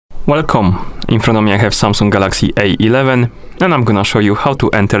Welcome! In front of me I have Samsung Galaxy A11 and I'm gonna show you how to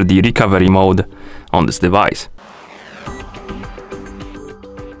enter the recovery mode on this device.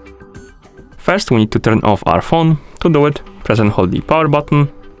 First we need to turn off our phone. To do it, press and hold the power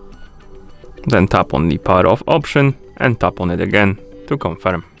button, then tap on the power off option and tap on it again to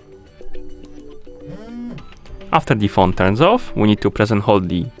confirm. After the phone turns off, we need to press and hold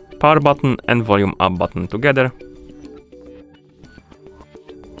the power button and volume up button together.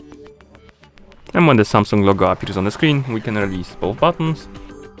 And when the Samsung logo appears on the screen, we can release both buttons.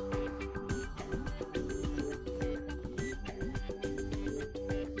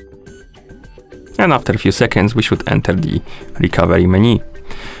 And after a few seconds, we should enter the recovery menu.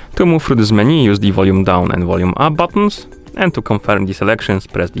 To move through this menu, use the volume down and volume up buttons. And to confirm the selections,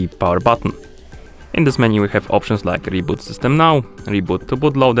 press the power button. In this menu, we have options like Reboot System Now, Reboot to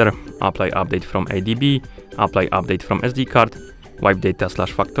Bootloader, Apply Update from ADB, Apply Update from SD card, Wipe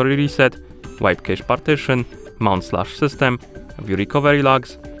Data/Factory Reset, Wipe Cache Partition, Mount/System, View Recovery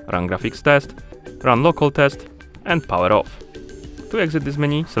Logs, Run Graphics Test, Run Local Test, and Power Off. To exit this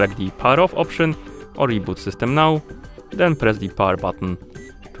menu, select the Power Off option or Reboot System Now, then press the power button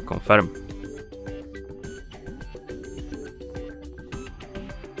to confirm.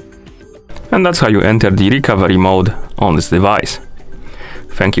 And that's how you enter the recovery mode on this device.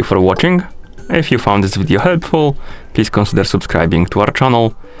 Thank you for watching. If you found this video helpful, please consider subscribing to our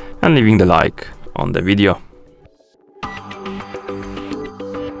channel and leaving the like on the video.